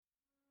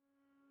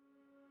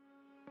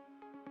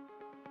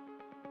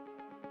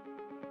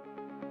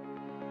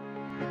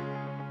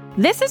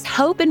This is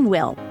Hope and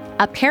Will,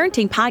 a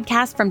parenting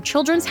podcast from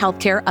Children's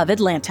Healthcare of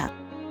Atlanta.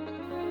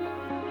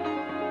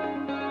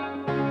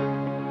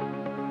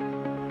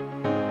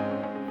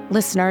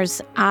 Listeners,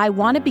 I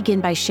want to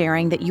begin by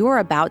sharing that you are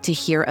about to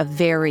hear a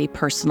very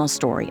personal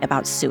story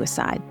about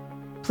suicide.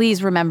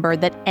 Please remember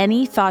that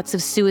any thoughts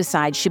of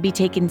suicide should be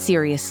taken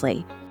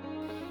seriously.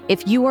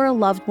 If you or a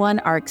loved one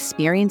are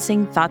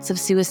experiencing thoughts of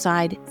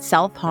suicide,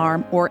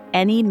 self-harm, or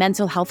any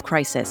mental health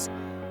crisis,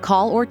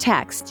 call or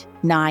text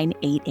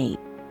 988.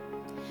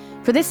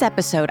 For this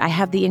episode, I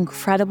have the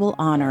incredible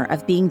honor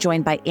of being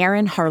joined by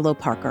Erin Harlow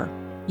Parker.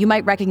 You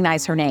might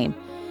recognize her name,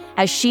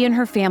 as she and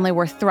her family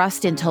were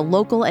thrust into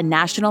local and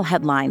national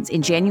headlines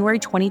in January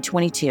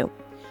 2022,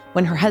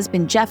 when her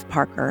husband, Jeff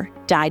Parker,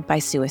 died by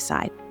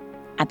suicide.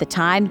 At the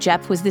time,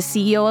 Jeff was the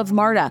CEO of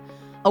MARTA,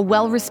 a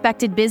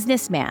well-respected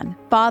businessman,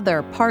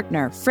 father,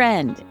 partner,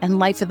 friend, and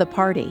life of the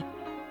party.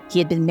 He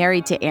had been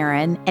married to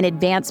Erin, an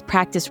advanced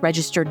practice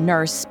registered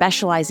nurse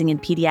specializing in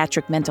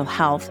pediatric mental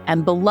health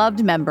and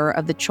beloved member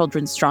of the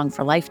Children's Strong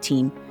for Life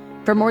team,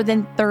 for more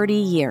than 30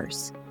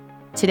 years.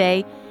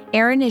 Today,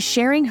 Erin is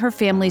sharing her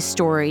family's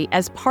story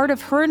as part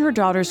of her and her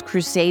daughter's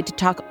crusade to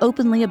talk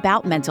openly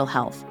about mental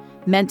health,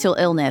 mental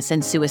illness,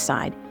 and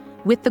suicide,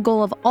 with the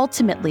goal of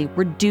ultimately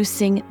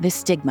reducing the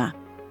stigma.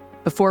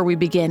 Before we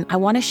begin, I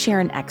want to share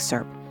an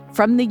excerpt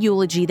from the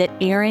eulogy that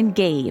Erin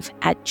gave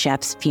at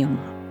Jeff's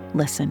funeral.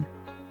 Listen.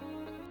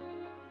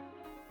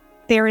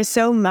 There is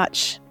so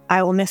much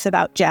I will miss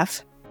about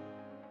Jeff.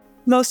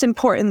 Most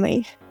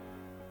importantly,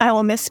 I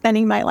will miss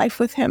spending my life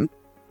with him.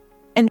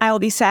 And I will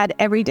be sad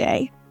every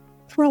day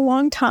for a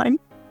long time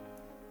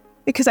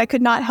because I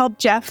could not help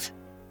Jeff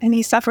and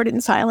he suffered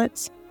in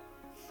silence.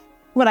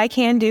 What I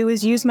can do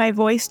is use my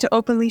voice to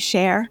openly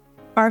share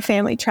our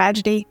family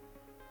tragedy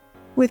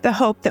with the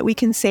hope that we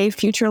can save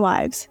future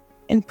lives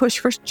and push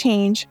for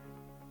change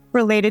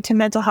related to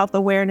mental health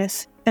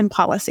awareness and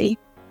policy.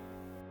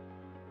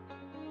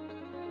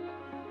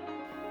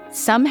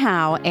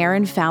 Somehow,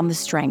 Erin found the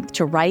strength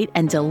to write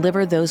and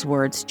deliver those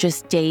words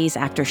just days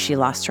after she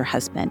lost her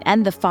husband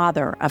and the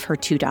father of her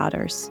two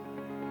daughters.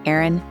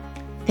 Erin,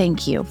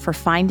 thank you for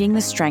finding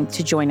the strength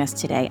to join us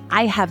today.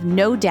 I have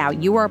no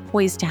doubt you are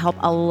poised to help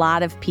a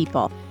lot of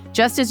people,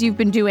 just as you've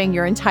been doing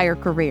your entire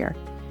career.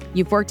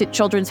 You've worked at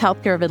Children's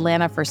Healthcare of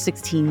Atlanta for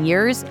 16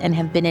 years and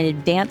have been an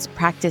advanced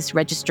practice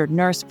registered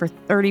nurse for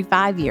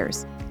 35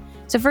 years.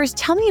 So first,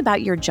 tell me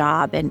about your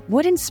job and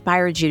what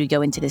inspired you to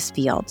go into this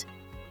field.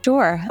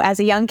 Sure. As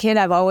a young kid,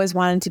 I've always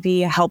wanted to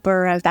be a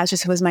helper. That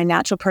just was my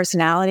natural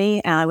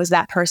personality. And I was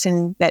that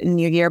person that in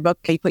your yearbook,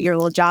 you put your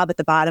little job at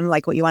the bottom,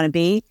 like what you want to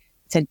be. It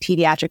said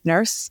pediatric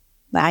nurse.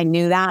 I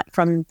knew that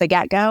from the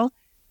get-go.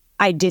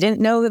 I didn't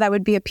know that I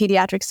would be a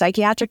pediatric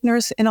psychiatric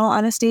nurse, in all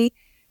honesty.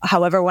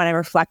 However, when I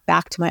reflect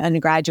back to my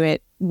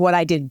undergraduate, what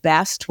I did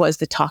best was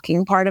the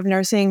talking part of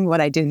nursing.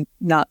 What I did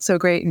not so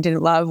great and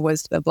didn't love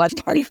was the blood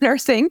part of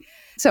nursing.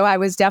 So I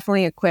was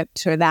definitely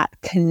equipped for that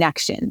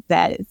connection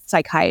that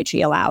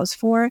psychiatry allows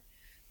for.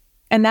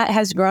 And that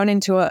has grown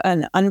into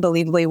an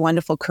unbelievably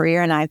wonderful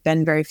career. And I've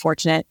been very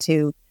fortunate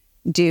to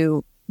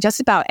do just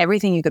about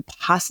everything you could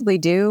possibly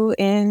do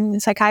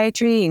in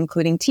psychiatry,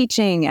 including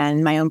teaching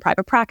and my own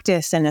private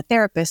practice and a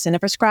therapist and a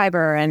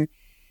prescriber and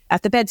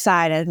at the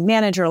bedside at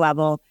manager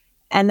level,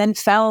 and then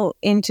fell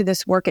into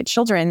this work at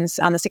Children's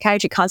on the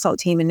psychiatry consult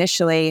team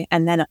initially,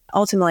 and then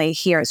ultimately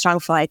here at Strong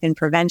for Life in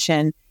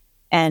prevention.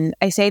 And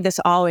I say this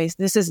always,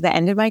 this is the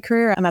end of my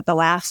career. I'm at the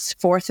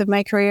last fourth of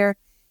my career.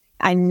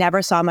 I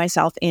never saw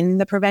myself in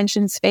the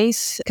prevention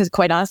space because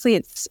quite honestly,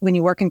 it's when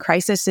you work in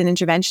crisis and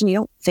intervention, you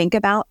don't think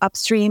about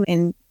upstream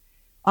and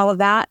all of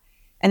that.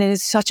 And it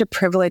is such a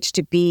privilege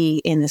to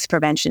be in this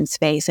prevention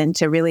space and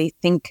to really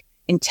think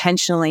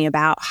intentionally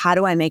about how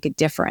do I make a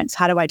difference?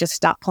 How do I just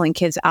stop pulling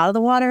kids out of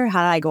the water?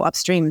 How do I go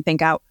upstream and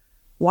think out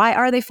why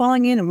are they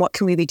falling in and what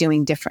can we be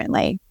doing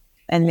differently?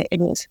 And it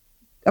is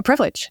a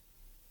privilege.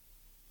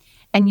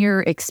 And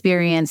your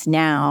experience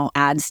now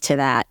adds to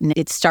that. And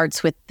it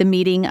starts with the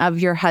meeting of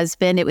your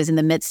husband. It was in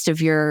the midst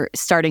of your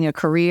starting a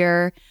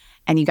career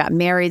and you got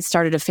married,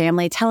 started a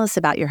family. Tell us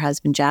about your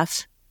husband,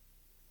 Jeff.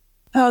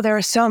 Oh, there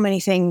are so many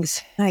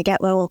things. I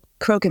get a little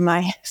croak in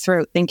my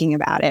throat thinking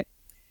about it.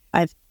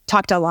 I've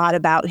talked a lot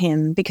about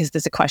him because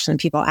there's a question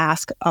people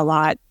ask a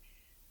lot.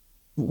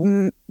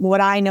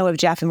 What I know of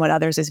Jeff and what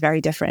others is very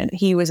different.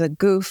 He was a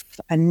goof,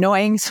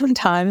 annoying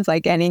sometimes,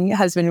 like any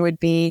husband would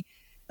be.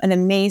 An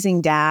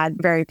amazing dad,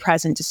 very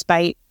present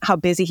despite how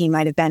busy he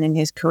might have been in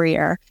his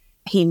career.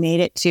 He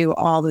made it to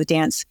all the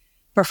dance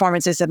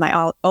performances that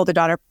my older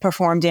daughter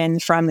performed in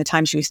from the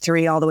time she was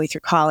 3 all the way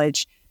through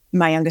college.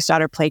 My youngest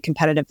daughter played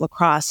competitive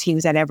lacrosse. He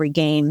was at every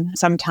game,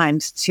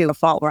 sometimes to a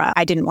fault where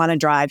I didn't want to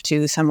drive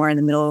to somewhere in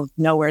the middle of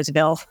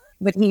Nowheresville,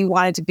 but he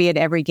wanted to be at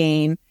every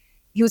game.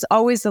 He was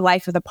always the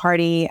life of the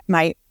party.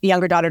 My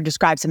younger daughter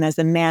describes him as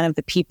the man of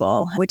the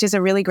people, which is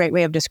a really great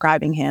way of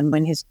describing him.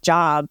 In his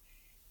job,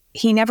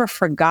 he never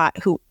forgot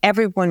who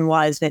everyone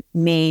was that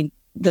made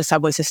the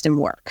subway system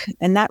work.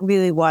 And that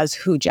really was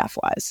who Jeff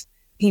was.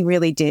 He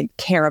really did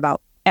care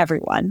about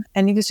everyone.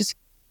 And he was just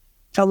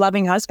a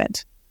loving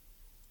husband.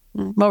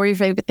 What were your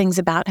favorite things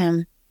about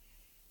him?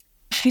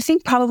 I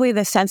think probably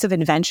the sense of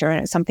adventure,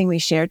 and it's something we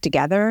shared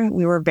together.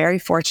 We were very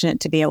fortunate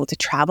to be able to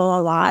travel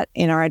a lot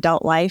in our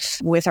adult life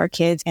with our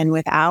kids and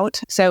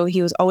without. So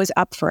he was always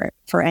up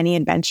for any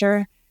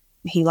adventure.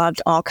 He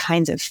loved all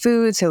kinds of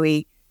food, so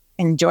he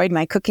enjoyed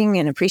my cooking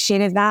and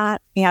appreciated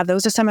that. Yeah,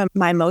 those are some of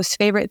my most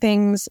favorite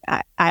things.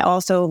 I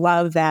also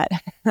love that,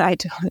 I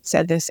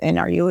said this in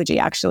our eulogy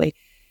actually,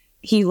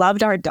 he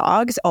loved our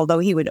dogs, although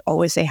he would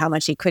always say how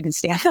much he couldn't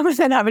stand them. And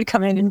then I would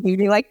come in and he'd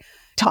be like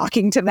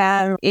talking to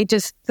them. It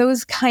just,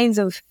 those kinds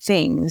of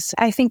things.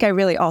 I think I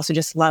really also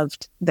just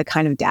loved the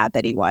kind of dad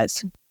that he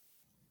was.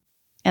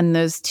 And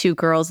those two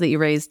girls that you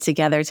raised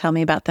together, tell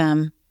me about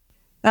them.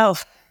 Oh,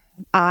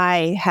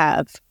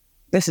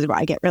 this is where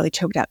I get really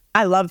choked up.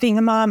 I love being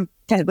a mom.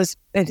 It was,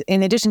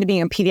 in addition to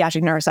being a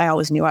pediatric nurse, I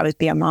always knew I would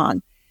be a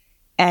mom.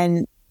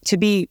 And to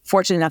be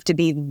fortunate enough to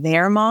be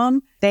their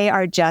mom, they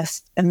are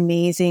just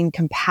amazing,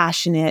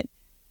 compassionate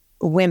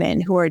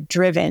women who are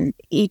driven,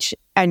 each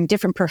in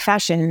different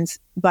professions,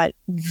 but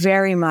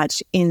very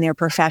much in their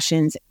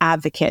professions,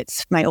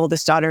 advocates. My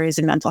oldest daughter is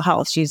in mental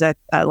health. She's a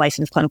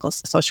licensed clinical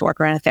social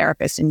worker and a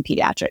therapist in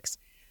pediatrics.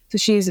 So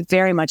she's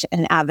very much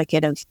an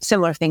advocate of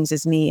similar things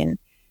as me in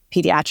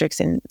pediatrics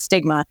and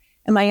stigma.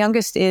 And my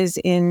youngest is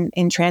in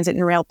transit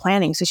and rail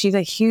planning. So she's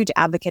a huge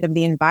advocate of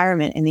the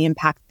environment and the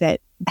impact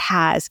that it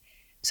has.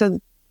 So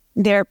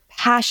their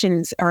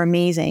passions are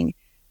amazing,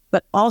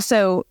 but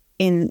also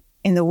in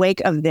the wake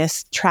of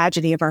this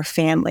tragedy of our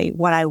family,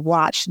 what I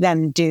watch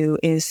them do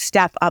is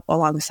step up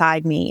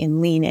alongside me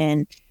and lean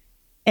in,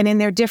 and in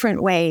their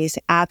different ways,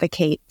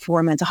 advocate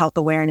for mental health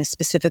awareness,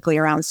 specifically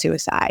around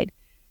suicide.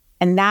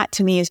 And that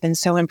to me has been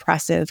so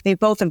impressive. They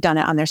both have done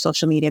it on their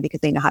social media because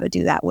they know how to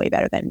do that way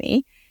better than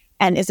me.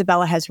 And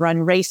Isabella has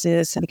run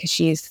races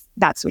because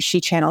that's what she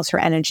channels her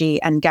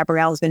energy. And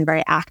Gabrielle has been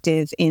very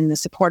active in the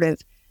supportive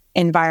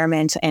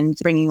environment and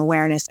bringing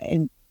awareness,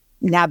 and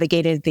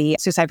navigated the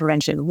suicide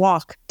prevention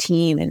walk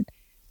team. And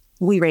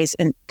we raised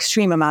an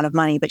extreme amount of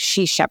money, but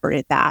she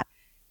shepherded that.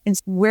 And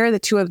where the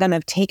two of them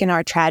have taken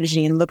our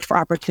tragedy and looked for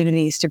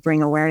opportunities to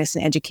bring awareness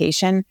and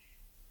education,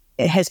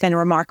 it has been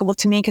remarkable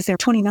to me because they're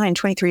 29,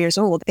 23 years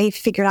old. They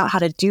figured out how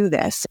to do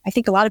this. I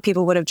think a lot of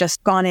people would have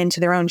just gone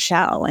into their own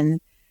shell and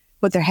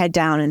put their head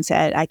down and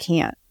said, I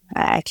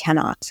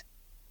cannot.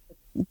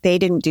 They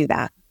didn't do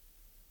that.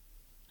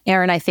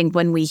 Erin, I think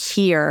when we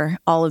hear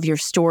all of your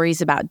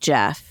stories about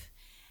Jeff,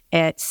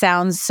 it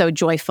sounds so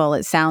joyful.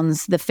 It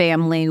sounds the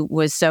family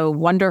was so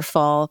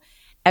wonderful.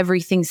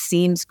 Everything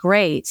seems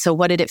great. So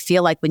what did it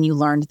feel like when you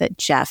learned that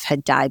Jeff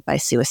had died by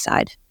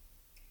suicide?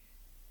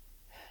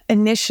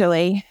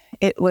 Initially,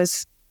 it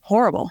was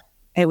horrible.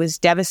 It was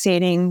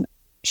devastating,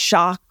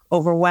 shock,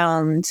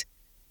 overwhelmed,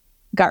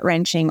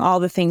 gut-wrenching, all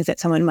the things that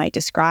someone might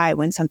describe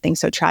when something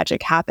so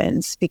tragic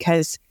happens,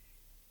 because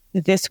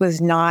this was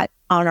not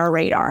on our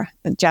radar.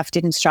 Jeff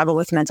didn't struggle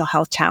with mental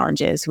health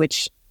challenges,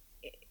 which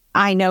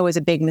I know is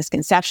a big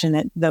misconception,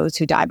 that those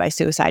who die by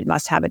suicide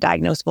must have a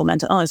diagnosable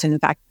mental illness. And in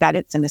fact, that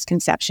it's a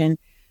misconception.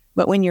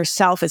 But when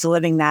yourself is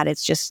living that,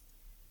 it's just,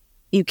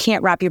 you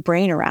can't wrap your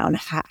brain around,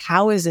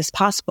 how is this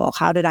possible?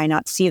 How did I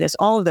not see this?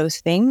 All of those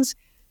things.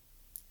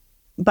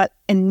 But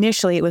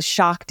initially it was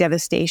shock,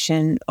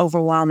 devastation,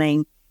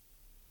 overwhelming.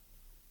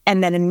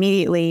 And then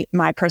immediately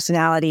my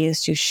personality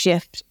is to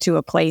shift to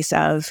a place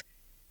of,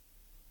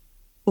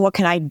 what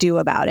can I do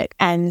about it?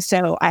 And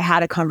so I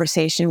had a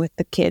conversation with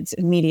the kids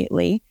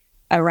immediately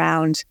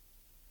around,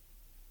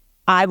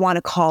 I want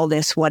to call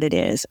this what it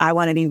is. I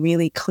want to be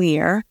really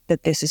clear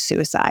that this is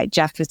suicide.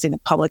 Jeff was in a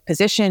public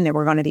position. There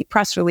were going to be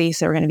press releases.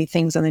 There were going to be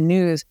things on the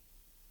news.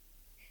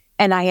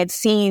 And I had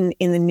seen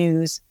in the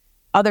news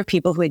other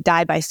people who had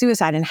died by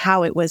suicide and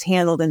how it was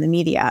handled in the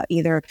media,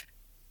 either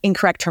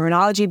incorrect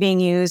terminology being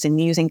used and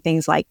using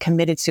things like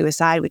committed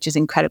suicide, which is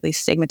incredibly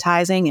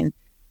stigmatizing. And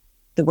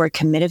the word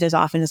committed is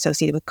often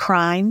associated with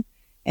crime.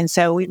 And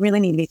so we really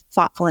need to be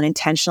thoughtful and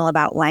intentional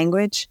about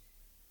language.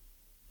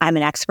 I'm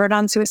an expert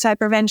on suicide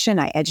prevention.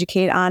 I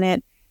educate on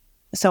it.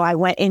 So I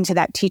went into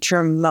that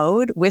teacher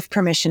mode with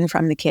permission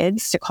from the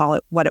kids to call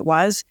it what it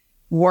was,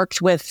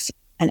 worked with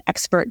an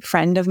expert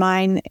friend of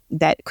mine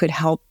that could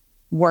help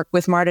work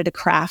with Marta to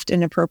craft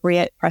an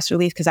appropriate press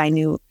release, because I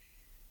knew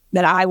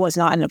that I was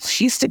not in a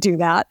place to do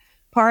that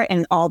part,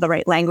 and all the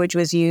right language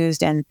was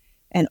used and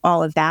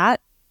all of that.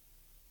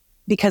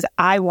 Because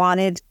I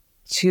wanted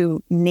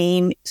to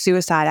name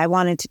suicide. I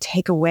wanted to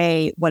take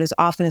away what is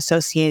often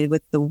associated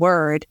with the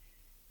word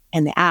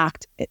and the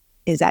act,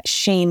 is that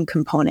shame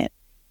component.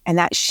 And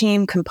that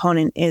shame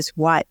component is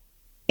what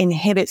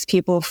inhibits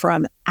people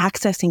from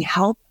accessing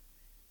help,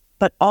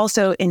 but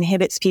also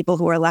inhibits people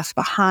who are left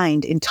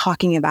behind in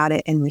talking about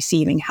it and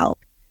receiving help.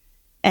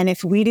 And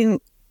if we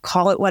didn't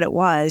call it what it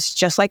was,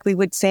 just like we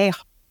would say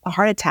a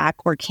heart attack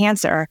or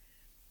cancer,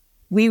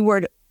 we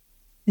were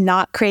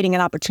not creating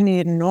an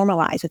opportunity to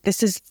normalize it.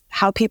 This is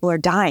how people are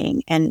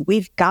dying, and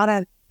we've got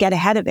to get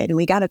ahead of it, and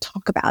we got to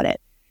talk about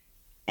it.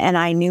 And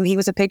I knew he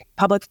was a big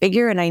public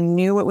figure, and I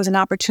knew it was an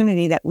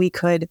opportunity that we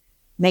could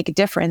make a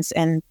difference.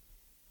 And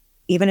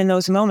even in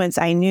those moments,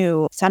 I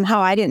knew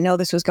somehow I didn't know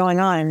this was going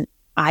on.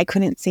 I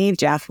couldn't save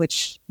Jeff,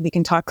 which we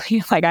can talk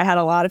like I had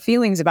a lot of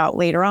feelings about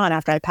later on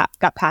after I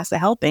got past the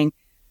helping.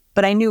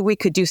 But I knew we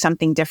could do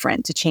something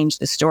different to change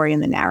the story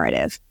and the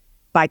narrative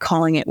by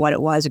calling it what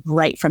it was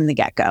right from the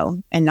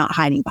get-go and not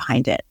hiding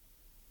behind it.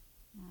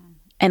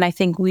 And I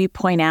think we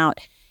point out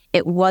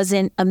it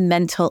wasn't a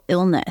mental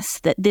illness,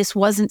 that this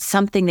wasn't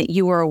something that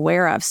you were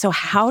aware of. So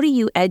how do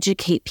you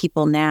educate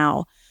people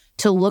now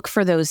to look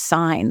for those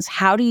signs?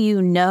 How do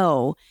you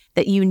know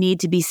that you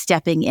need to be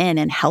stepping in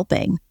and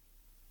helping?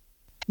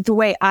 The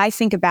way I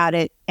think about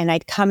it, and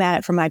I'd come at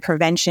it from my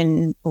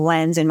prevention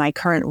lens in my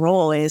current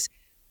role, is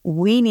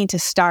we need to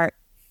start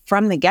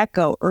from the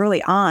get-go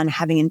early on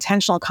having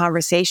intentional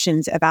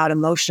conversations about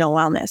emotional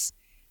wellness,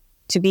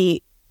 to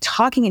be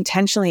talking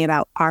intentionally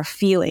about our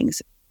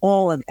feelings,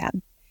 all of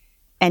them,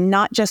 and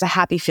not just the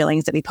happy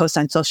feelings that we post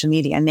on social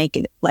media and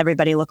make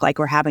everybody look like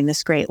we're having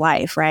this great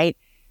life, right?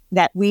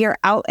 That we are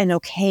out and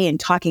okay and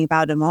talking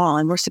about them all.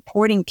 And we're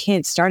supporting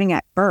kids starting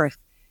at birth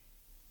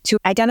to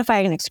identify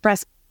and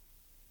express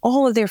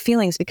all of their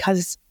feelings,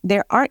 because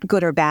they aren't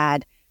good or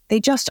bad. They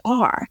just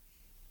are.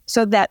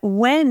 So that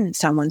when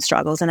someone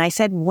struggles, and I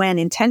said when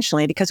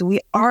intentionally, because we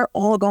are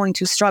all going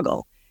to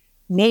struggle,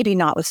 maybe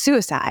not with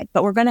suicide,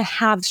 but we're going to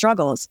have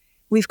struggles.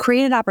 We've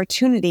created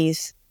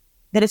opportunities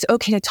that it's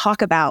okay to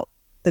talk about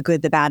the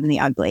good, the bad, and the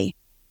ugly.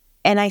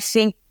 And I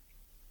think,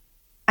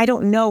 I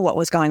don't know what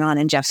was going on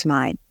in Jeff's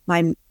mind,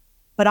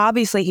 but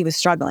obviously he was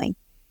struggling.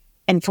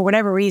 And for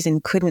whatever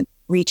reason, couldn't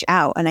reach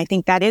out. And I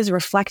think that is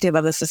reflective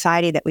of the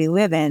society that we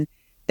live in,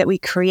 that we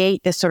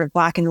create this sort of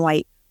black and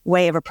white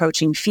way of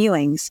approaching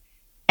feelings,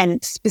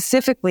 and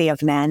specifically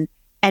of men,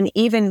 and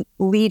even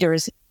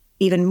leaders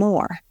even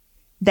more,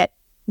 that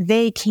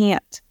they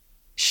can't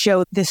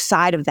show this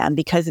side of them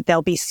because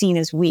they'll be seen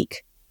as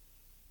weak.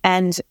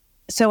 And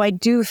so I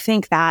do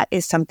think that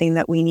is something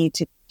that we need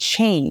to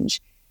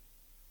change,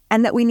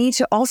 and that we need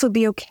to also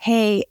be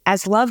okay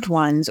as loved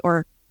ones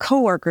or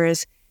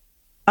coworkers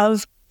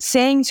of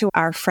saying to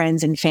our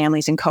friends and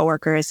families and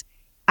coworkers,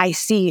 I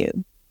see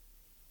you.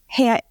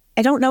 Hey,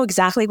 I don't know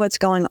exactly what's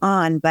going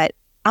on, but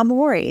I'm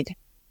worried.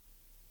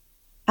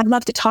 I'd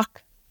love to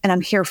talk, and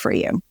I'm here for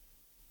you.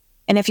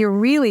 And if you're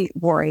really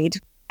worried,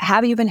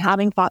 have you been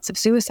having thoughts of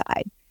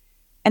suicide?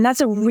 And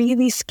that's a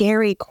really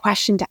scary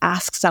question to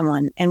ask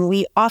someone. And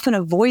we often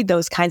avoid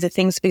those kinds of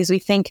things because we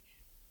think,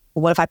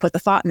 well, what if I put the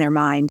thought in their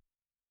mind?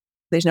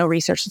 There's no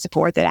research to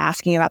support that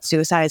asking about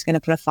suicide is going to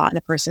put a thought in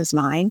a person's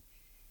mind.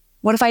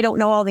 What if I don't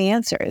know all the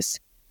answers?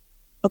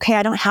 Okay,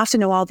 I don't have to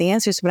know all the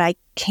answers, but I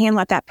can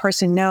let that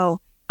person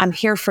know I'm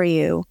here for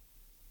you.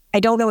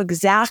 I don't know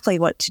exactly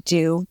what to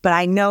do, but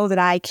I know that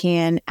I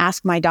can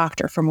ask my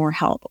doctor for more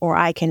help, or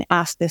I can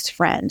ask this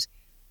friend,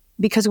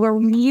 because we're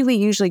really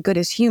usually good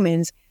as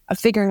humans of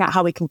figuring out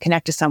how we can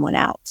connect to someone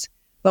else.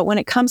 But when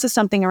it comes to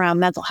something around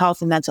mental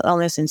health and mental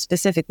illness, and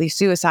specifically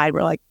suicide,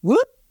 we're like,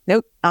 whoop,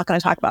 nope, not going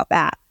to talk about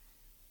that.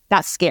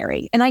 That's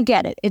scary. And I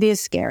get it. It is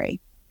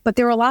scary. But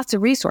there are lots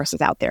of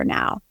resources out there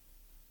now.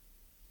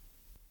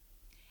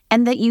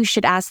 And that you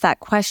should ask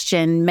that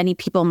question. Many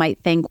people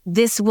might think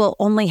this will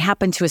only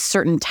happen to a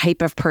certain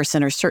type of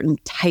person or certain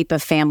type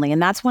of family.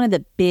 And that's one of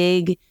the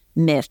big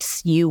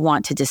myths you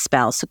want to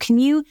dispel. So can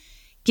you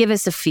give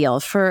us a feel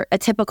for a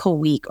typical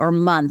week or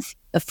month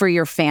for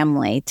your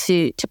family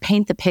to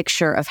paint the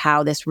picture of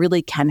how this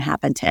really can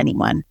happen to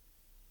anyone?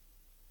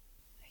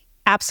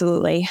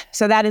 Absolutely.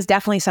 So that is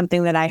definitely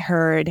something that I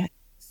heard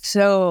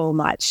so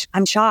much.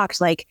 I'm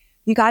shocked. Like,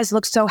 you guys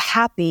look so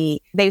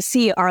happy. They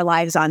see our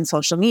lives on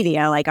social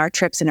media, like our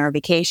trips and our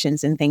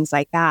vacations and things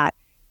like that.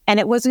 And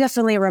it was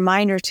definitely a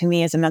reminder to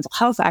me as a mental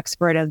health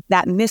expert of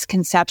that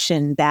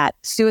misconception that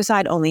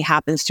suicide only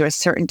happens to a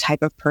certain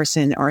type of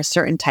person or a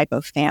certain type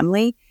of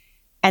family.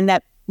 And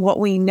that what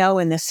we know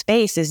in this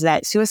space is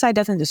that suicide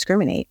doesn't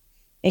discriminate.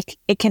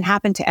 It can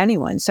happen to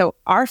anyone. So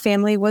our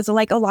family was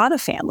like a lot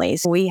of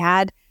families. We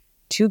had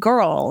two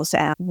girls,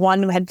 and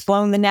one had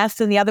flown the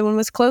nest and the other one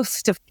was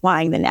close to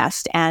flying the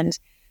nest. And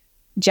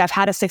Jeff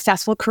had a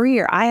successful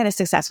career. I had a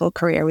successful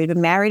career. We've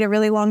been married a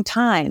really long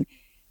time.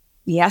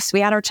 Yes, we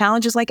had our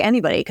challenges like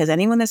anybody, because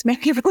anyone that's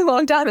married a really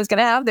long time is going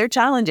to have their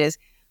challenges.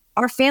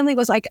 Our family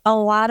was like a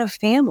lot of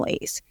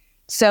families.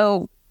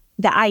 So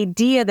the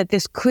idea that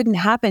this couldn't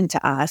happen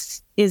to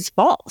us is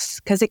false,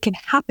 because it can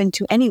happen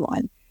to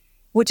anyone,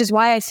 which is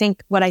why I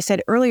think what I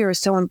said earlier is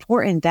so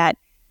important, that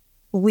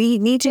we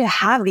need to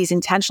have these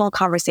intentional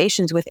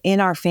conversations within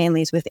our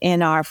families,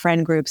 within our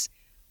friend groups,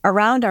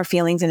 around our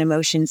feelings and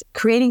emotions,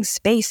 creating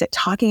space that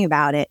talking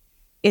about it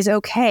is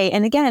okay.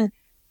 And again,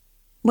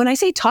 when I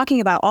say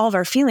talking about all of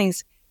our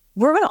feelings,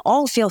 we're going to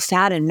all feel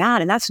sad and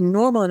mad, and that's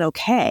normal and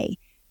okay.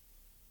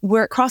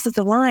 Where it crosses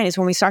the line is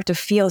when we start to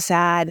feel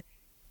sad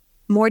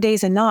more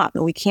days than not,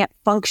 and we can't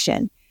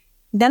function.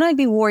 Then I'd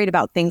be worried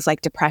about things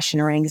like depression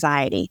or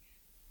anxiety.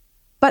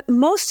 But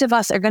most of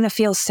us are going to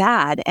feel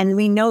sad, and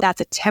we know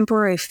that's a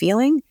temporary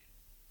feeling,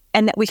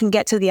 and that we can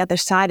get to the other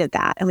side of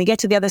that. And we get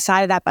to the other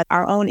side of that by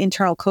our own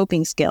internal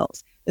coping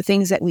skills, the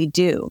things that we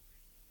do.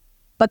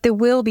 But there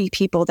will be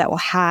people that will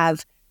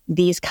have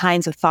these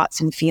kinds of thoughts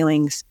and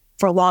feelings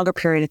for a longer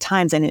period of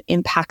time, and it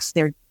impacts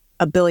their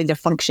ability to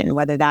function,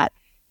 whether that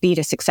be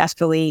to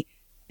successfully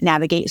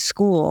navigate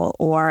school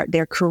or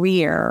their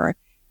career,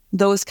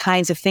 those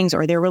kinds of things,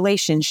 or their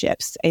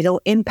relationships.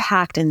 It'll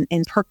impact and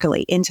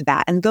percolate into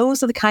that. And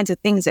those are the kinds of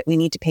things that we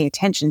need to pay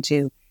attention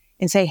to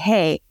and say,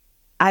 hey,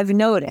 I've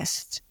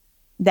noticed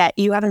that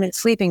you haven't been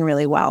sleeping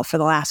really well for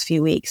the last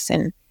few weeks,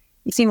 and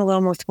you seem a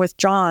little more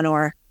withdrawn,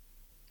 or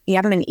you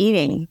haven't been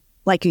eating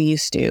like you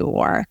used to,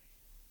 or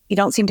you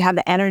don't seem to have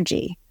the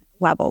energy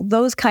level.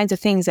 Those kinds of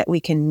things that we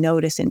can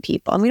notice in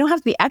people. And we don't have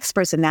to be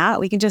experts in that.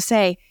 We can just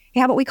say, hey,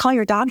 how about we call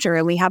your doctor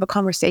and we have a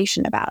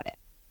conversation about it?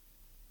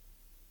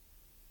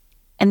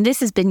 And this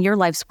has been your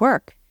life's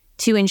work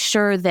to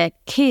ensure that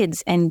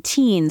kids and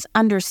teens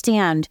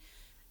understand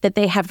that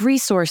they have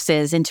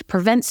resources and to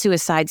prevent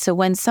suicide. So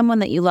when someone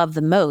that you love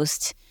the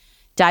most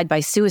died by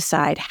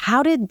suicide,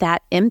 how did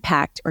that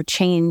impact or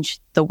change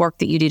the work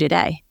that you do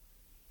today?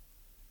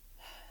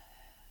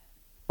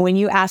 When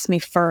you asked me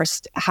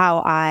first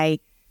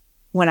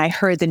when I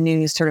heard the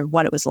news, sort of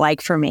what it was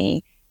like for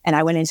me, and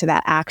I went into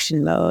that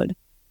action mode,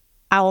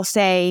 I will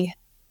say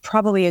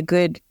probably a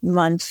good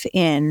month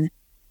in,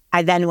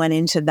 I then went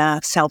into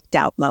the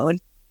self-doubt mode,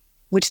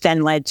 which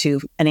then led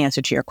to an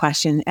answer to your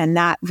question. And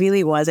that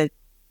really was a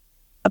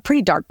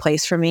pretty dark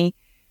place for me,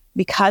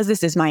 because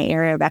this is my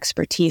area of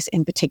expertise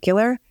in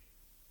particular.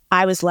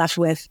 I was left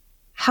with,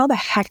 how the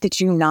heck did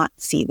you not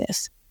see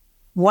this?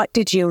 What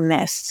did you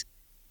miss?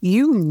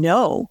 You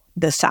know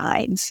the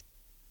signs.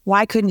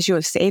 Why couldn't you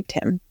have saved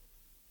him?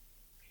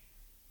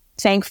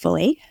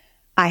 Thankfully,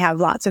 I have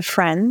lots of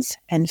friends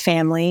and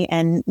family,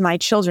 and my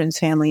children's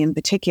family in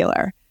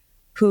particular,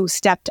 who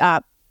stepped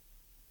up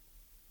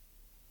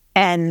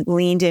and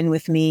leaned in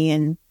with me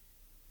and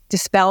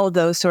dispelled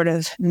those sort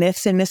of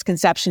myths and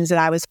misconceptions that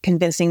I was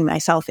convincing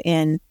myself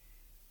in,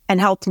 and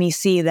helped me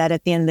see that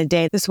at the end of the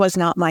day, this was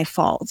not my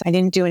fault. I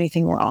didn't do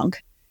anything wrong.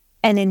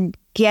 And in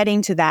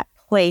getting to that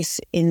place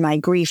in my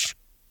grief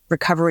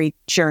recovery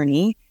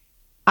journey,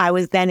 I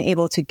was then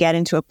able to get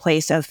into a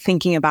place of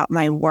thinking about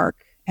my work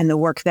and the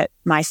work that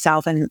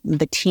myself and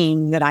the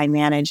team that I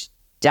manage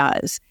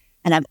does.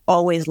 And I've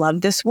always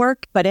loved this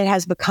work, but it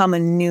has become a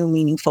new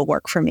meaningful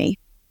work for me,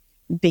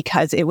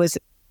 because it was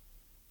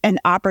an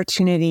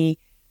opportunity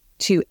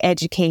to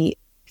educate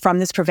from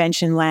this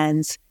prevention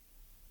lens,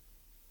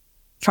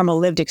 from a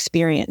lived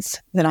experience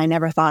that I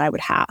never thought I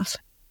would have.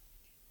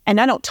 And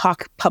I don't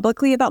talk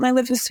publicly about my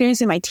lived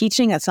experience in my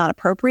teaching. That's not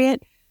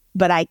appropriate.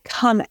 But I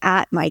come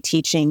at my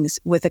teachings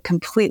with a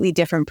completely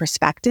different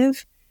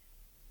perspective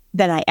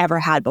than I ever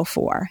had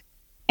before.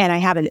 And I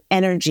have an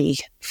energy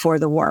for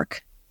the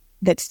work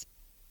that's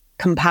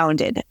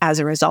compounded as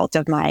a result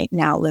of my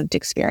now lived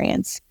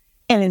experience.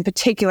 And in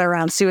particular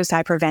around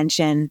suicide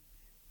prevention,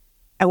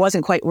 I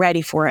wasn't quite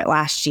ready for it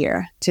last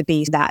year to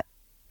be that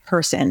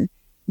person,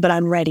 but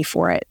I'm ready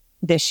for it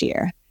this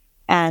year.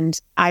 And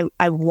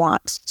I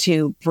want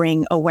to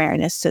bring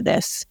awareness to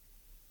this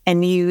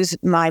and use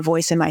my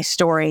voice and my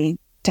story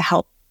to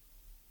help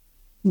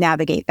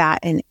navigate that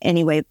in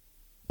any way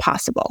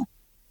possible.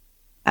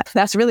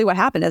 That's really what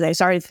happened. As I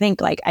started to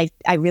think, like,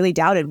 I really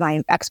doubted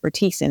my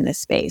expertise in this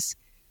space.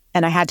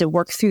 And I had to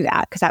work through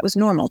that, because that was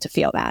normal to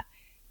feel that.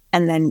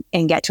 And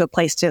get to a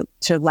place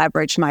to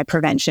leverage my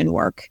prevention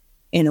work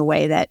in a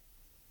way that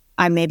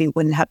I maybe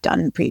wouldn't have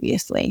done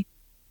previously.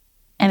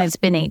 And it's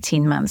been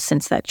 18 months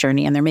since that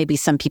journey. And there may be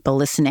some people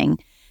listening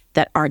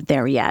that aren't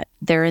there yet.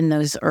 They're in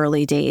those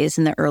early days,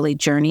 in the early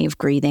journey of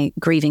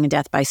grieving a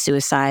death by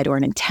suicide or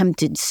an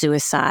attempted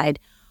suicide.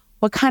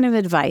 What kind of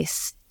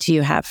advice do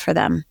you have for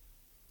them?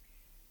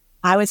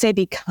 I would say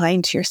be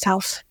kind to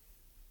yourself.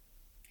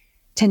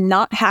 To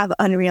not have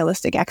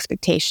unrealistic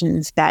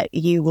expectations that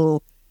you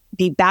will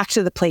be back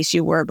to the place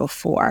you were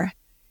before.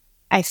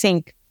 I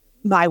think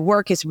my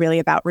work is really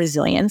about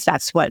resilience.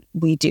 That's what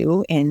we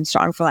do in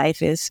Strong for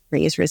Life, is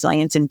raise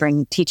resilience and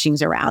bring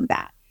teachings around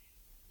that.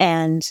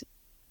 And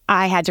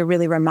I had to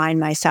really remind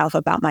myself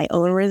about my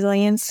own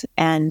resilience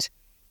and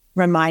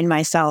remind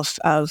myself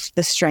of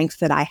the strength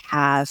that I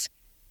have,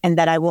 and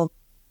that I will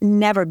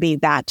never be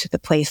back to the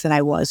place that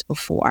I was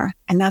before.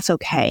 And that's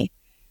okay.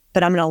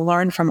 But I'm going to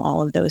learn from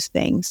all of those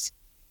things.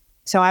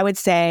 So I would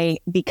say,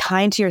 be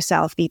kind to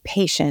yourself, be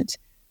patient,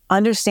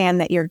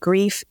 understand that your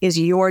grief is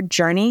your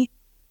journey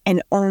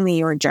and only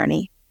your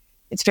journey.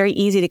 It's very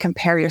easy to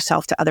compare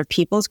yourself to other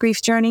people's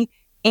grief journey.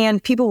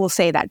 And people will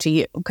say that to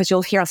you, because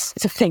you'll hear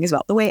lots of things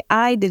about the way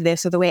I did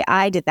this or the way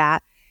I did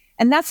that.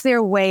 And that's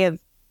their way of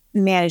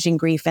managing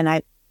grief.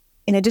 And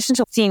in addition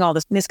to seeing all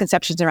the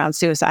misconceptions around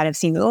suicide, I've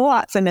seen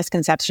lots of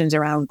misconceptions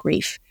around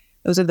grief.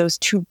 Those are those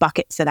two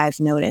buckets that I've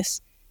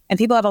noticed. And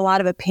people have a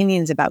lot of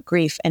opinions about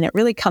grief. And it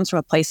really comes from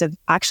a place of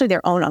actually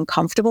their own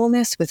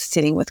uncomfortableness with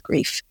sitting with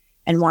grief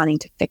and wanting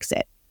to fix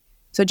it.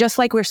 So just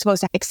like we're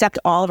supposed to accept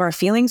all of our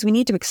feelings, we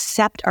need to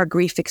accept our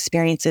grief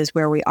experiences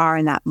where we are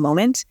in that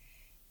moment,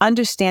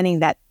 understanding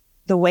that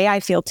the way I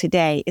feel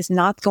today is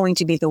not going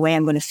to be the way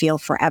I'm going to feel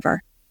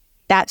forever.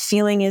 That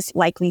feeling is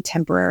likely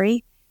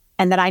temporary,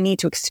 and that I need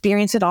to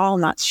experience it all,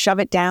 not shove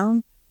it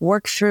down,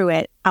 work through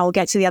it. I'll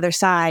get to the other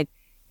side.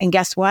 And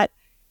guess what?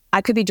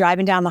 I could be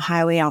driving down the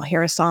highway, I'll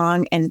hear a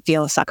song and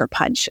feel a sucker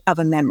punch of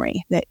a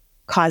memory that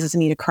causes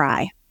me to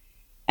cry.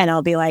 And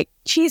I'll be like,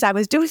 geez, I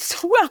was doing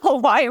so well.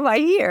 Why am I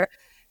here?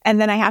 And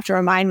then I have to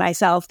remind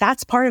myself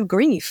that's part of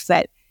grief,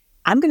 that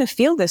I'm going to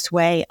feel this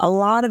way a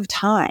lot of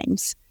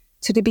times.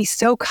 So to be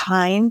so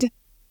kind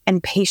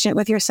and patient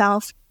with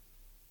yourself,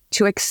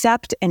 to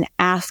accept and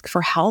ask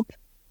for help,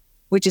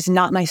 which is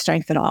not my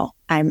strength at all.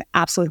 I'm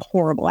absolutely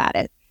horrible at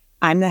it.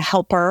 I'm the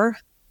helper.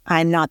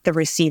 I'm not the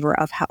receiver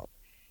of help.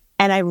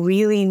 And I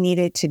really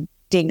needed to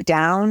dig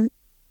down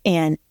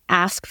and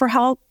ask for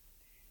help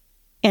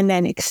and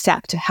then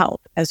accept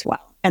help as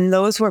well. And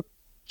those were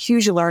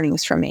huge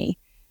learnings for me.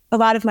 A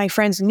lot of my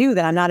friends knew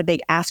that I'm not a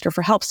big asker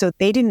for help, so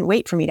they didn't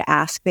wait for me to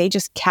ask. They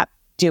just kept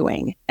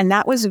doing. And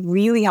that was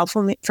really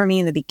helpful for me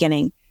in the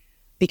beginning,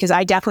 because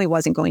I definitely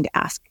wasn't going to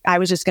ask. I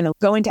was just going to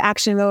go into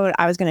action mode.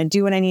 I was going to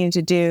do what I needed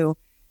to do,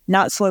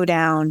 not slow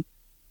down.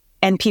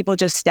 And people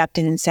just stepped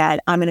in and said,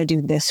 I'm going to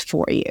do this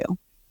for you.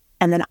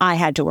 And then I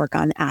had to work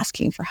on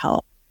asking for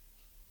help.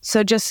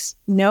 So just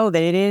know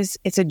that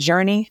it's a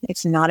journey.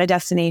 It's not a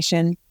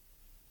destination.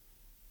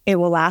 It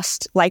will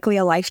last likely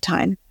a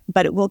lifetime,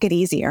 but it will get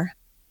easier.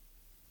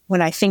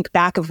 When I think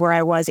back of where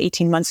I was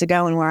 18 months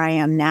ago and where I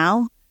am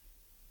now,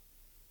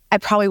 I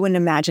probably wouldn't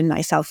imagine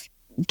myself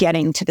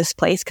getting to this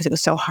place because it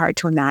was so hard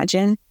to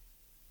imagine.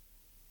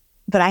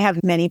 But I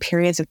have many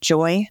periods of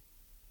joy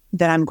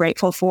that I'm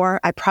grateful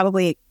for. I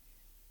probably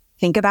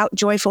think about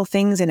joyful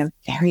things in a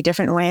very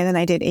different way than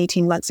I did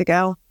 18 months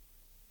ago.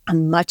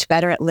 I'm much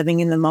better at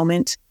living in the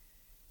moment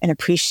and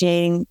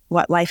appreciating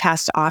what life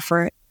has to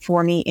offer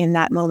for me in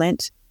that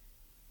moment.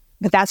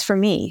 But that's for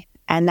me,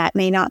 and that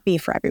may not be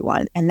for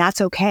everyone. And that's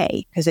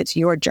okay, because it's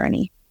your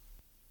journey.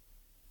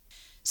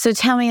 So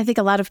tell me, I think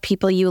a lot of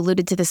people, you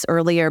alluded to this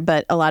earlier,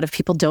 but a lot of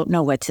people don't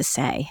know what to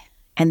say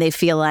and they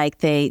feel like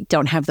they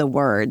don't have the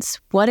words.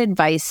 What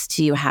advice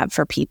do you have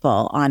for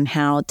people on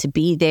how to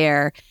be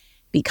there,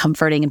 be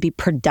comforting, and be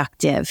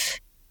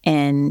productive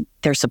in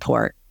their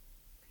support?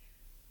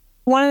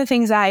 One of the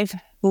things I've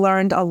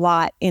learned a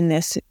lot in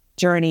this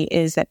journey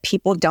is that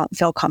people don't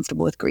feel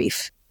comfortable with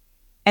grief.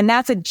 And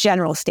that's a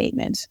general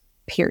statement,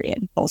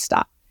 period, full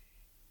stop.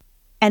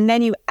 And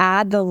then you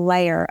add the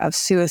layer of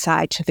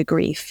suicide to the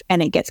grief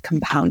and it gets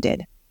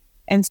compounded.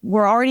 And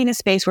we're already in a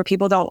space where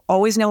people don't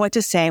always know what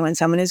to say when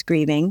someone is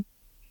grieving.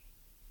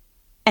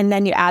 And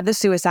then you add the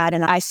suicide.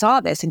 And I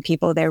saw this in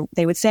people,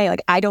 they would say,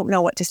 like, I don't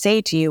know what to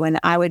say to you. And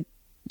I would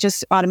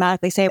just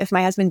automatically say, if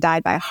my husband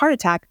died by a heart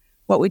attack,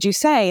 what would you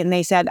say? And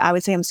they said, I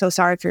would say, I'm so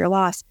sorry for your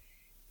loss.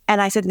 And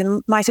I said,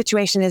 my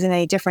situation isn't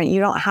any different. You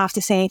don't have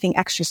to say anything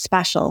extra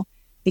special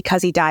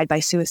because he died by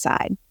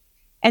suicide.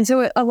 And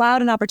so it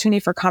allowed an opportunity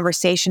for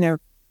conversation,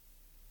 or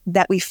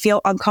that we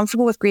feel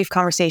uncomfortable with grief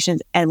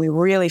conversations and we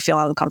really feel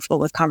uncomfortable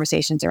with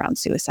conversations around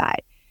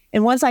suicide.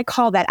 And once I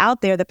called that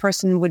out there, the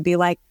person would be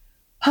like,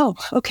 oh,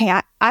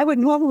 okay, I would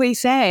normally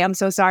say, I'm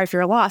so sorry for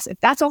your loss. If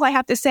that's all I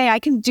have to say, I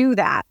can do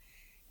that.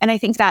 And I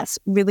think that's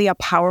really a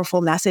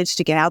powerful message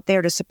to get out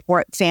there to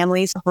support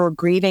families who are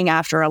grieving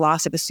after a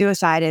loss of a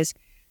suicide, is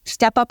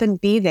step up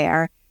and be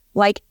there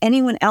like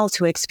anyone else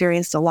who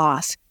experienced a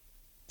loss.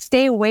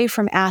 Stay away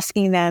from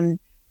asking them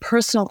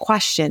personal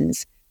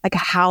questions like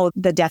how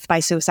the death by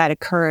suicide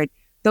occurred.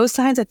 Those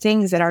kinds of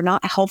things that are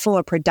not helpful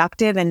or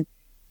productive and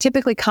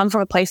typically come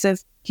from a place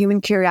of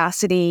human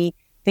curiosity,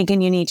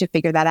 thinking you need to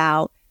figure that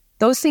out.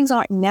 Those things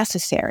aren't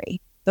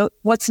necessary.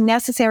 What's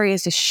necessary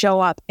is to show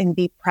up and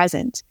be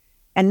present.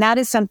 And that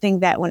is something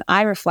that when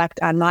I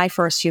reflect on my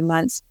first few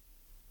months,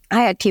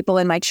 I had people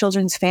in my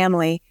children's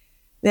family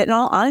that in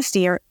all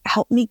honesty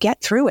helped me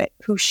get through it,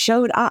 who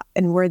showed up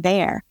and were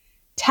there,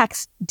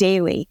 text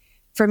daily.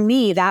 For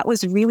me, that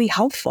was really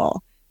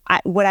helpful.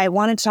 Would I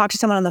want to talk to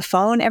someone on the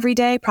phone every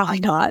day? Probably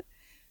not.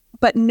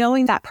 But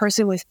knowing that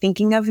person was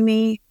thinking of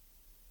me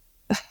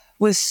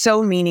was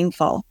so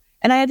meaningful.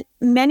 And I had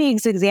many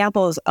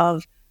examples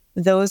of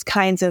those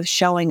kinds of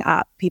showing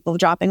up, people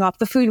dropping off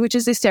the food, which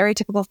is a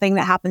stereotypical thing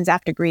that happens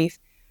after grief,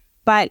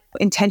 but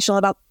intentional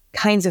about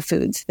kinds of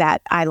foods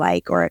that I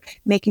like, or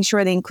making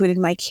sure they included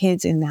my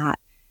kids in that.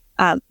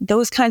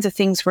 Those kinds of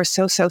things were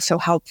so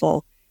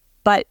helpful.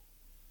 But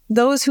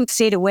those who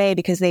stayed away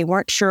because they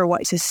weren't sure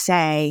what to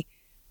say,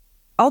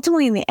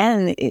 ultimately in the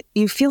end,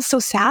 you feel so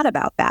sad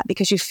about that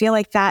because you feel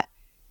like that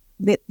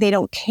they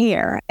don't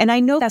care. And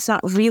I know that's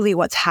not really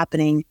what's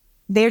happening.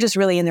 They're just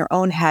really in their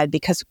own head,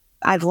 because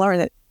I've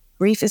learned that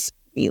grief is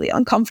really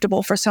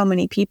uncomfortable for so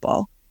many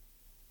people.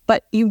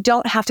 But you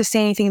don't have to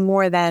say anything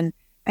more than,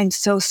 I'm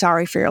so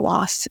sorry for your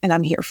loss and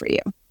I'm here for you.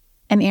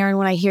 And Erin,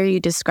 when I hear you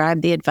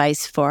describe the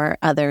advice for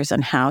others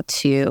on how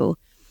to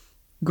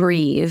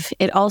grieve,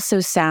 it also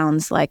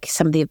sounds like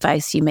some of the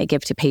advice you may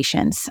give to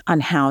patients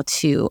on how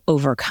to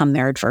overcome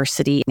their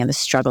adversity and the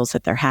struggles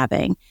that they're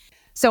having.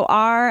 So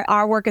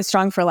our work at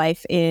Strong for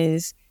Life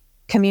is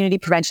community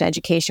prevention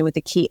education with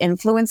the key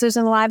influencers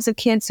in the lives of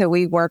kids. So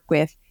we work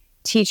with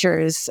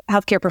teachers,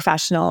 healthcare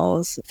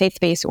professionals,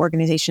 faith-based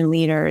organization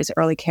leaders,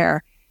 early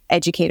care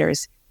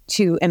educators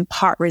to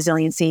impart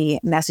resiliency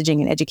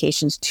messaging and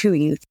educations to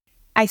youth.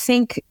 I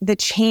think the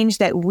change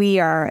that we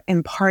are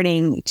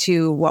imparting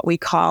to what we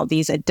call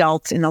these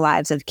adults in the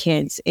lives of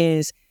kids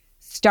is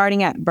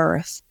starting at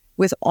birth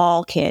with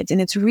all kids.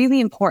 And it's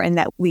really important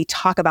that we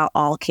talk about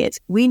all kids.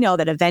 We know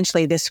that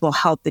eventually this will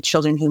help the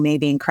children who may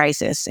be in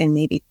crisis and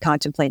may be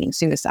contemplating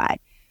suicide.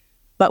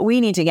 But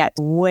we need to get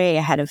way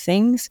ahead of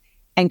things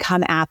and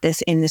come at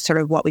this in this sort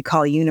of what we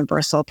call a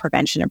universal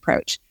prevention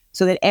approach,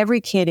 so that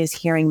every kid is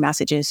hearing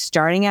messages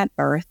starting at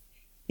birth,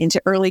 into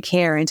early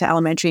care, into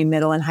elementary,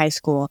 middle, and high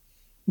school,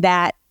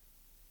 that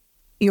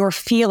your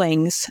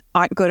feelings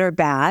aren't good or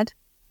bad,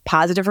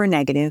 positive or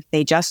negative,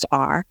 they just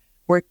are.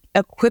 We're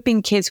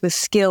equipping kids with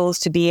skills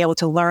to be able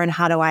to learn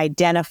how to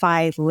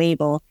identify,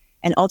 label,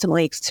 and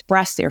ultimately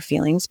express their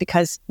feelings,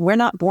 because we're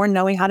not born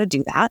knowing how to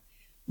do that.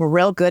 We're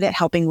real good at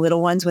helping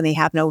little ones when they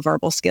have no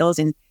verbal skills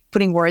and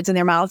putting words in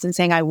their mouths and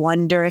saying, I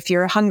wonder if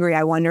you're hungry,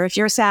 I wonder if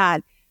you're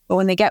sad. But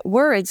when they get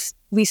words,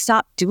 we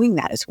stop doing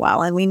that as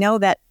well. And we know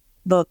that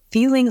the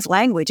feelings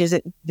language is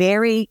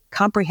very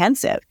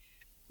comprehensive.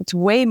 It's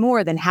way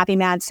more than happy,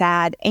 mad,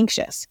 sad,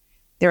 anxious.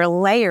 There are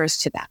layers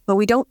to that, but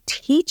we don't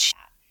teach that.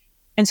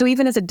 And so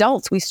even as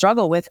adults, we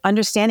struggle with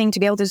understanding to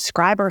be able to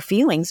describe our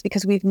feelings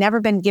because we've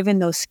never been given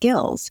those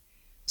skills.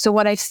 So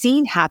what I've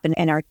seen happen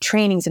in our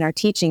trainings and our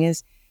teaching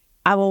is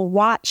I will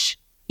watch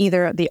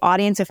either the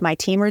audience, if my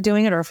team are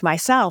doing it, or for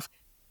myself.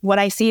 What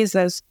I see is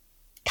those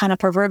kind of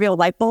proverbial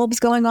light bulbs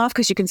going off,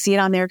 because you can see it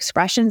on their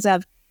expressions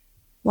of,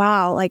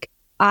 wow, like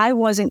I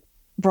wasn't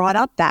brought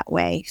up that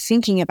way,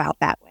 thinking about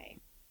that way.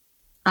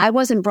 I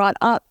wasn't brought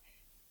up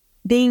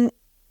being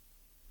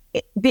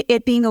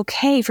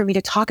okay for me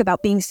to talk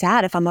about being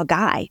sad if I'm a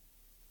guy.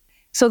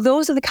 So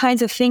those are the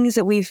kinds of things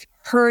that we've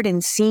heard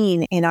and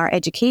seen in our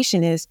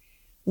education, is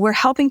we're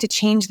helping to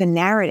change the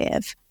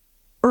narrative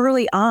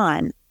early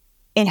on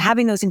in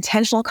having those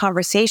intentional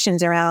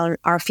conversations around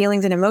our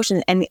feelings and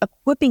emotions, and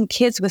equipping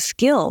kids with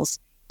skills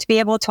to be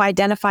able to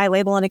identify,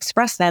 label, and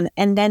express them.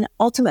 And then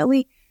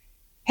ultimately,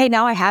 hey,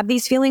 now I have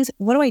these feelings.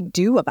 What do I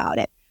do about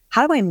it?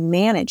 How do I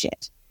manage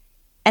it?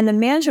 And the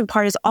management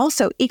part is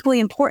also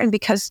equally important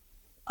because,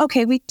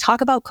 okay, we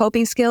talk about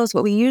coping skills,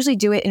 but we usually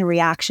do it in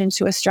reaction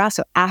to a stress.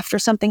 So after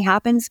something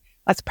happens,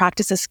 let's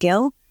practice a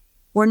skill.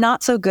 We're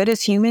not so good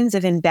as humans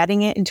of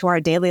embedding it into our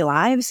daily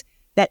lives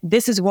that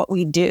this is what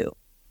we do.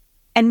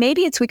 And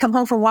maybe it's we come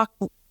home from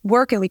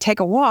work and we take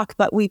a walk,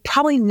 but we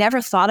probably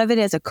never thought of it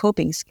as a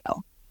coping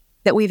skill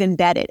that we've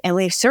embedded. And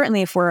we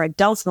certainly, if we're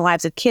adults in the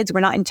lives of kids, we're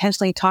not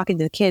intentionally talking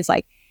to the kids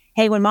like,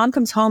 hey, when mom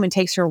comes home and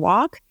takes her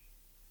walk,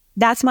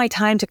 that's my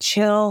time to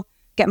chill,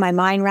 get my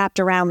mind wrapped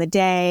around the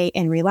day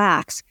and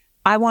relax.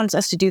 I wanted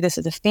us to do this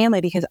as a family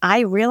because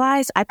I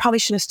realized I probably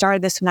should have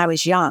started this when I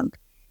was young.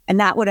 And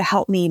that would have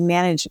helped me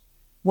manage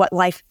what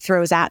life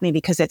throws at me,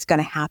 because it's going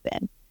to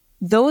happen.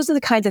 Those are the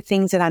kinds of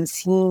things that I'm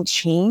seeing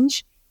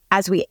change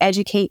as we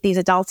educate these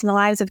adults in the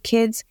lives of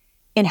kids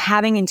in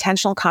having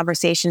intentional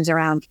conversations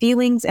around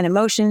feelings and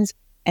emotions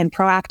and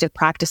proactive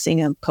practicing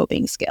of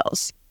coping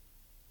skills.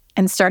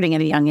 And starting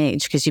at a young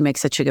age, because you make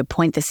such a good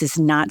point, this is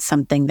not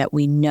something that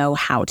we know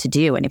how to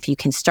do. And if you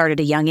can start at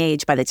a young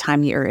age, by the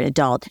time you're an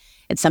adult,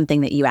 it's something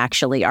that you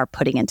actually are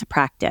putting into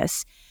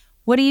practice.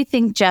 What do you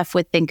think Jeff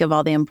would think of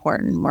all the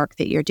important work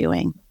that you're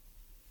doing?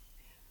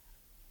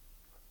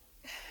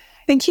 I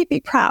think he'd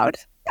be proud.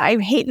 I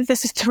hate that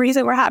this is the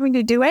reason we're having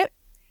to do it,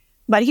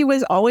 but he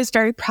was always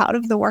very proud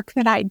of the work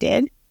that I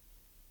did.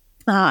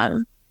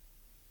 And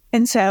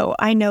so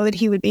I know that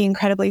he would be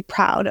incredibly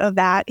proud of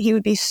that. He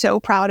would be so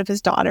proud of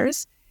his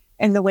daughters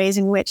and the ways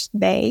in which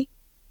they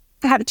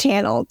have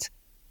channeled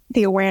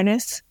the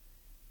awareness.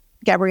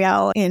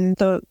 Gabrielle in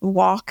the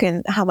walk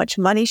and how much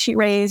money she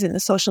raised and the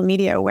social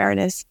media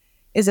awareness.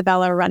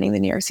 Isabella running the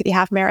New York City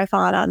Half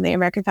Marathon on the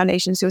American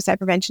Foundation Suicide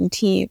Prevention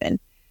team. And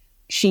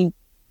she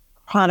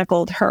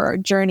chronicled her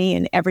journey,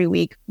 and every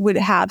week would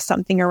have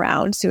something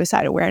around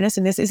suicide awareness.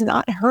 And this is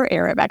not her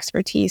area of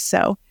expertise.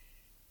 So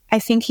I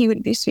think he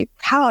would be so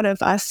proud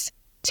of us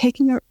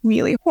taking a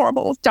really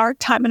horrible, dark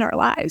time in our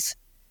lives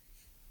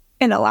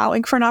and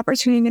allowing for an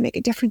opportunity to make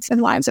a difference in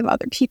the lives of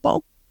other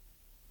people.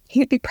 He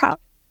would be proud.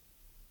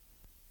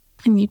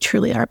 And you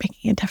truly are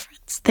making a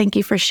difference. Thank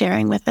you for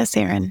sharing with us,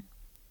 Erin.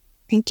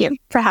 Thank you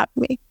for having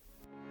me.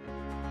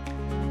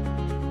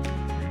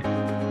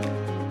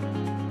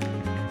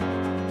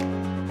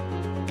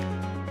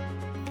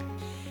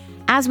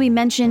 As we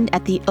mentioned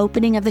at the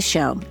opening of the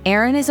show,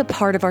 Erin is a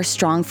part of our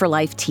Strong for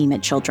Life team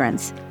at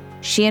Children's.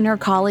 She and her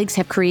colleagues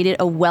have created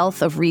a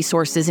wealth of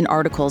resources and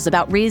articles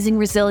about raising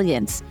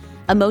resilience,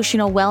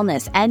 emotional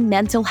wellness, and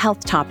mental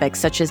health topics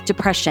such as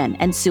depression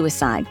and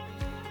suicide.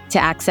 To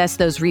access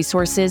those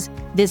resources,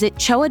 visit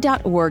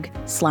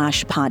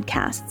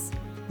choa.org/podcasts.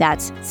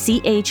 That's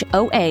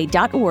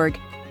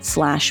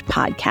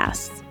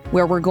choa.org/podcasts,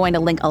 where we're going to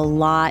link a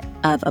lot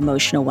of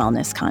emotional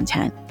wellness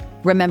content.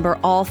 Remember,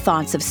 all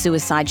thoughts of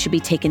suicide should be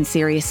taken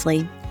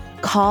seriously.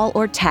 Call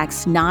or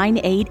text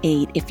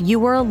 988 if you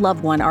or a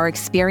loved one are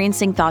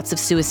experiencing thoughts of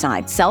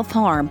suicide,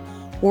 self-harm,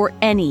 or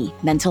any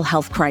mental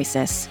health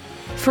crisis.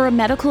 For a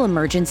medical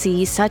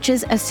emergency, such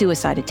as a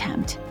suicide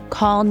attempt,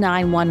 call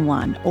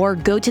 911 or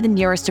go to the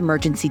nearest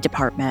emergency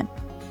department.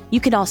 You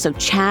can also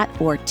chat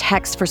or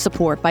text for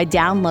support by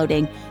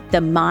downloading the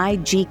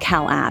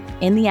MyGCal app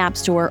in the App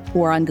Store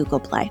or on Google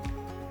Play.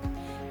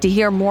 To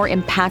hear more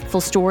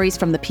impactful stories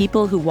from the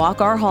people who walk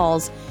our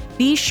halls,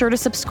 be sure to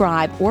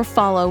subscribe or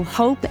follow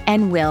Hope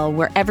and Will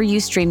wherever you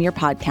stream your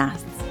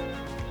podcasts.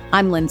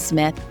 I'm Lynn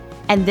Smith,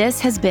 and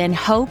this has been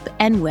Hope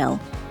and Will,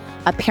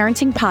 a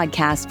parenting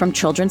podcast from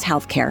Children's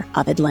Healthcare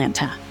of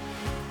Atlanta.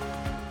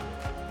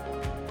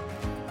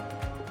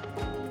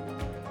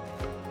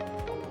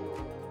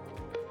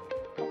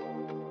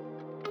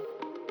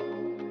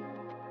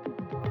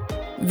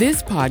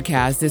 This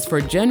podcast is for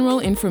general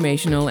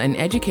informational and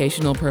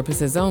educational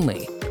purposes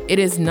only. It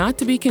is not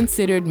to be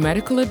considered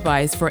medical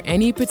advice for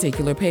any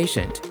particular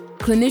patient.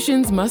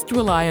 Clinicians must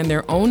rely on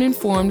their own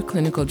informed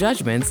clinical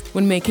judgments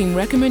when making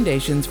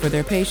recommendations for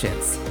their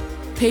patients.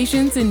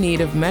 Patients in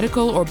need of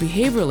medical or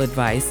behavioral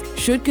advice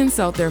should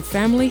consult their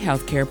family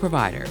healthcare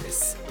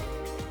providers.